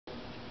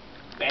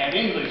bad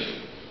English,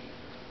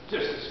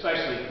 just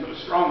especially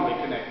strongly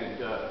connected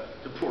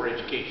to poor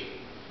education.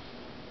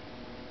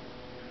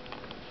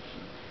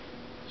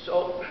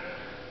 So,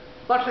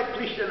 Bartek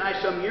Pliszta and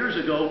I some years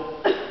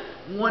ago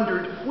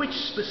wondered which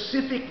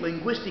specific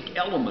linguistic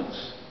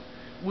elements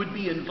would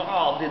be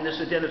involved in this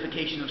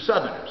identification of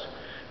Southerners.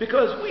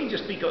 Because we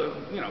just keep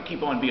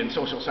on being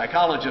social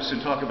psychologists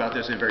and talk about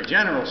this in a very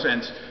general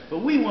sense, but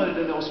we wanted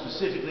to know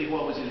specifically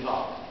what was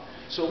involved.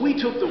 So we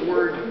took the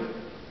word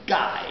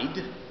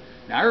guide.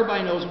 Now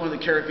everybody knows one of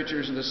the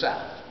caricatures of the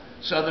South.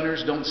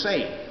 Southerners don't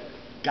say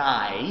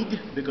guide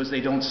because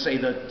they don't say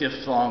the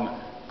diphthong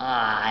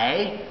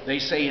I. They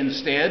say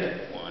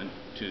instead 1,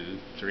 2,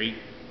 3,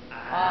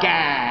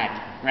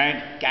 guide,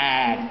 right?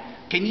 Guide.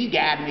 Can you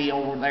guide me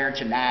over there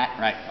tonight?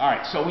 Right. All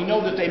right. So we know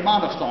that they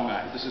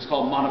monophthongize. This is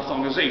called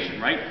monophthongization,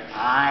 right?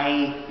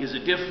 I is a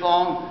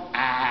diphthong,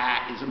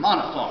 I is a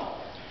monophthong.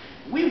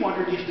 We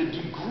wondered if the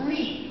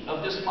degree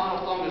of this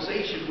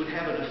monophthongization would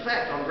have an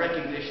effect on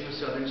recognition of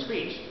Southern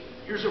speech.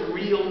 Here's a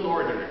real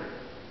Northerner.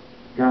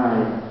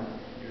 Guide.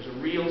 Here's a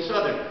real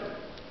Southerner.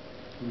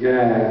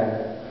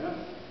 Guide.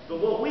 But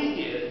what we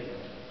did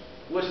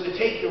was to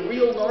take the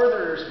real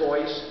Northerner's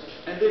voice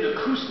and then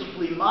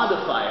acoustically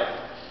modify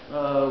it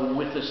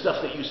with the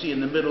stuff that you see in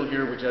the middle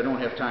here, which I don't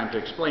have time to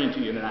explain to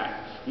you tonight.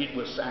 It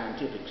was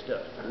scientific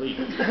stuff, believe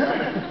me.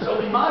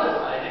 So we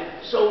modified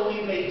it, so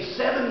we made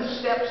 7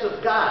 steps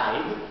of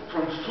guide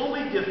from fully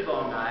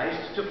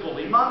diphthongized to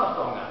fully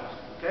monophthongized.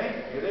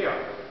 Okay? Here they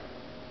are.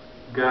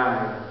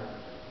 Guide.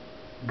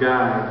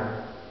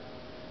 Guide.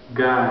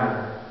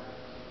 Guide.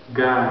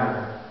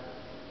 Guide.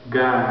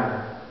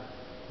 Guide.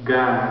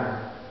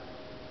 Guide.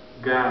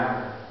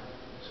 Guide.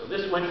 So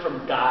this went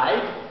from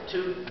guide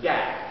to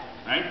guide.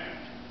 Right?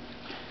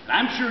 And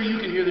I'm sure you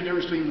can hear the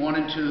difference between 1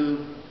 and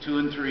 2, 2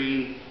 and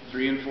 3,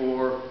 3 and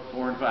 4,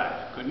 4 and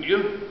 5. Couldn't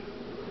you?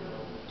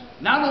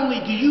 Not only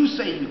do you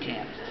say you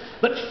can't,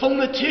 but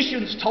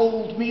phoneticians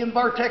told me and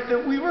Bartek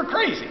that we were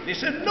crazy. They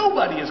said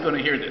nobody is going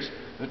to hear this.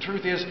 The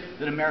truth is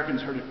that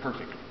Americans heard it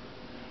perfectly.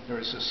 There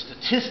is a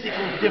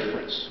statistical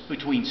difference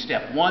between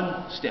step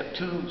 1, step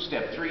 2,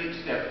 step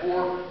 3, step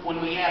 4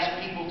 when we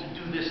ask people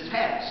to do this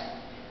task.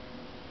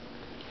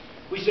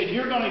 We said,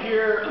 you're going to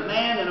hear a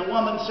man and a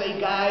woman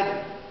say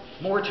guide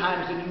more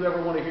times than you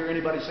ever want to hear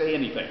anybody say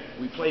anything.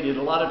 We played it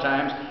a lot of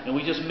times, and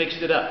we just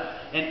mixed it up.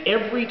 And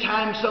every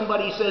time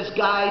somebody says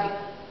guide,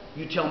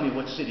 you tell me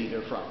what city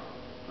they're from.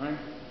 Right?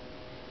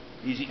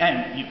 Easy.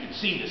 And you can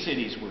see the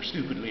cities were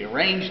stupidly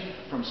arranged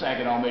from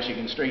Saginaw,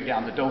 Michigan, straight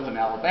down to Dothan,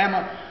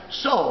 Alabama.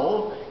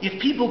 So, if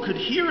people could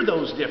hear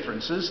those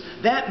differences,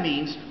 that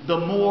means the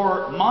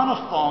more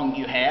monophthong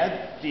you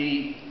had,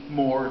 the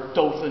more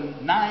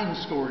Dothan 9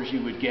 scores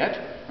you would get,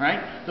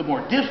 right? The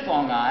more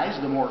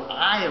diphthongized, the more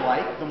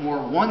I-like, the more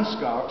 1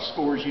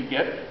 scores you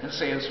get, and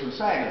say it's from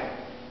Saginaw.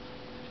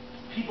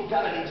 People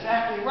got it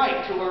exactly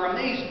right to our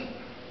amazement.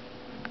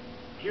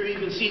 Here you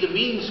can see the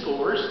mean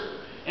scores,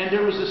 and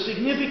there was a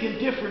significant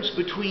difference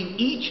between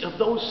each of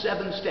those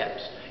 7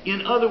 steps.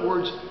 In other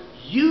words,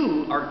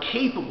 you are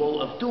capable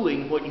of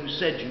doing what you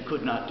said you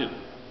could not do.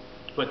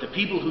 But the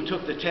people who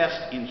took the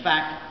test, in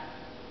fact,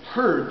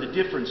 heard the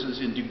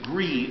differences in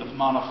degree of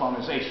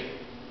monophthongization.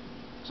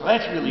 So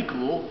that's really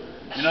cool.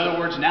 In other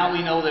words, now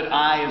we know that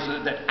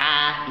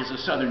I is a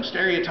Southern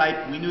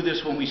stereotype. We knew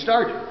this when we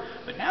started.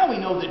 But now we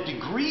know that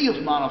degree of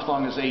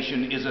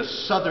monophthongization is a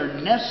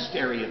Southernness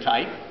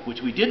stereotype,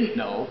 which we didn't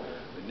know.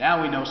 But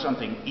now we know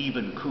something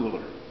even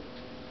cooler.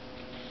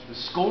 The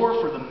score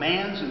for the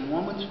man's and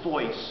woman's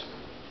voice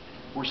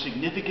were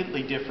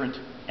significantly different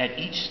at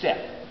each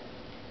step.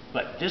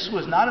 But this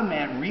was not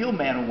a real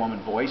man and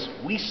woman voice.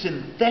 We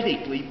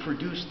synthetically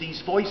produced these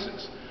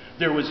voices.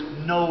 There was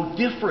no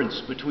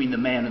difference between the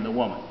man and the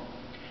woman.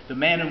 The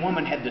man and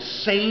woman had the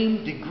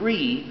same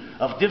degree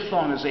of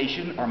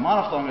diphthongization or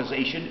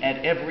monophthongization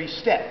at every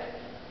step.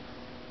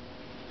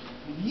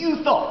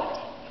 You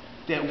thought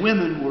that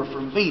women were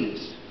from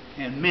Venus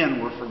and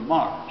men were from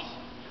Mars.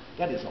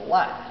 That is a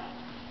lie.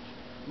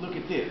 Look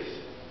at this.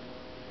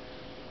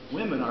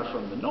 Women are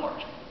from the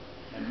north.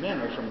 And men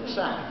are from the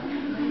south.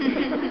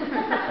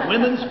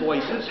 Women's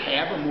voices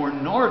have a more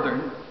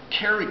northern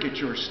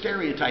caricature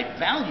stereotype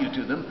value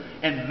to them,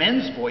 and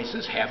men's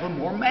voices have a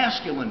more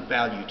masculine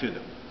value to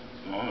them.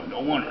 Oh,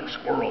 no wonder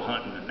squirrel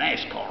hunting and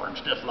NASCAR and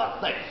stuff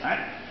like that,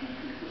 right?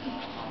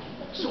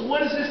 So what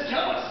does this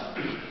tell us?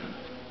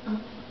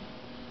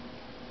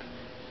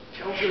 It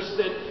tells us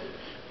that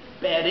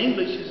bad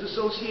English is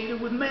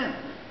associated with men.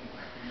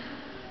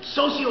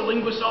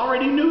 Sociolinguists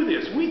already knew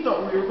this. We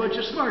thought we were a bunch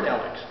of smart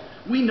alecks.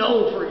 We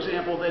know, for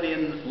example, that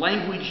in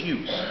language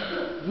use,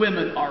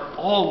 women are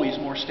always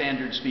more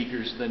standard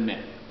speakers than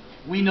men.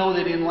 We know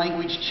that in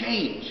language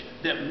change,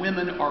 that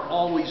women are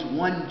always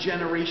one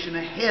generation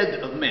ahead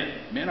of men.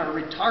 Men are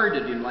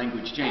retarded in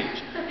language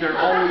change. They're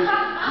always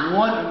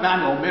one, I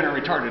know men are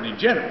retarded in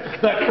general,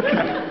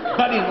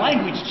 but in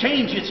language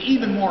change it's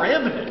even more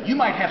evident. You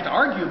might have to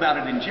argue about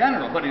it in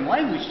general, but in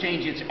language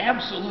change it's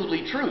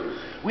absolutely true.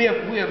 We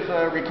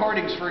have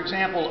recordings, for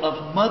example,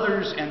 of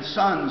mothers and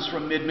sons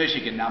from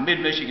mid-Michigan. Now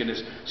mid-Michigan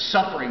is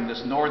suffering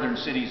this northern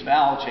city's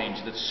vowel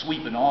change that's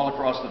sweeping all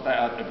across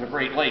the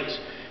Great Lakes.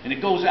 And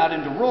it goes out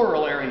into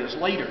rural areas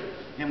later.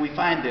 And we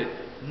find that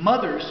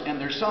mothers and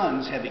their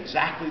sons have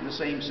exactly the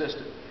same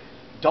system.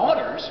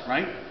 Daughters,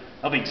 right,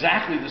 of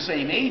exactly the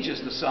same age as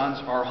the sons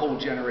are a whole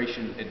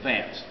generation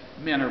advanced.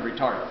 Men are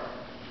retarded.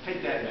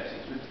 Take that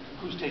message.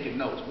 Who's taking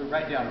notes? We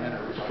write down men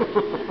are retarded.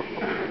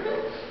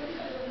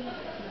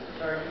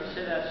 Sorry, can you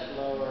say that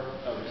slower?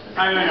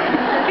 I know.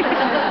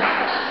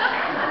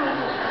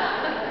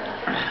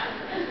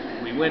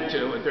 We went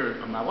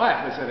to, my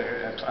wife was at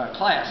a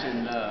class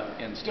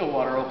in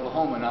Stillwater,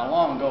 Oklahoma not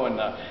long ago, and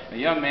the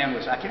young man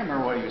was, I can't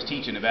remember what he was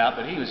teaching about,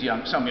 but he was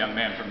some young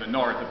man from the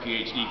north, a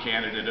PhD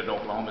candidate at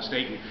Oklahoma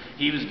State, and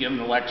he was giving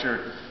the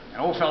lecture. An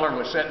old feller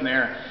was sitting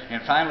there,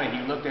 and finally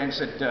he looked at and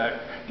said,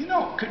 you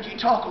know, could you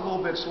talk a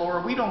little bit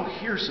slower? We don't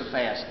hear so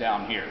fast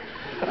down here.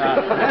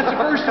 That's the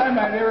first time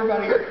I'd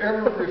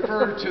ever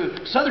referred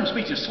to, Southern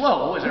speech is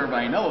slow, as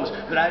everybody knows,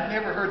 but I'd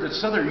never heard that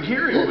Southern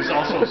hearing was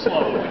also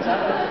slow.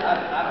 I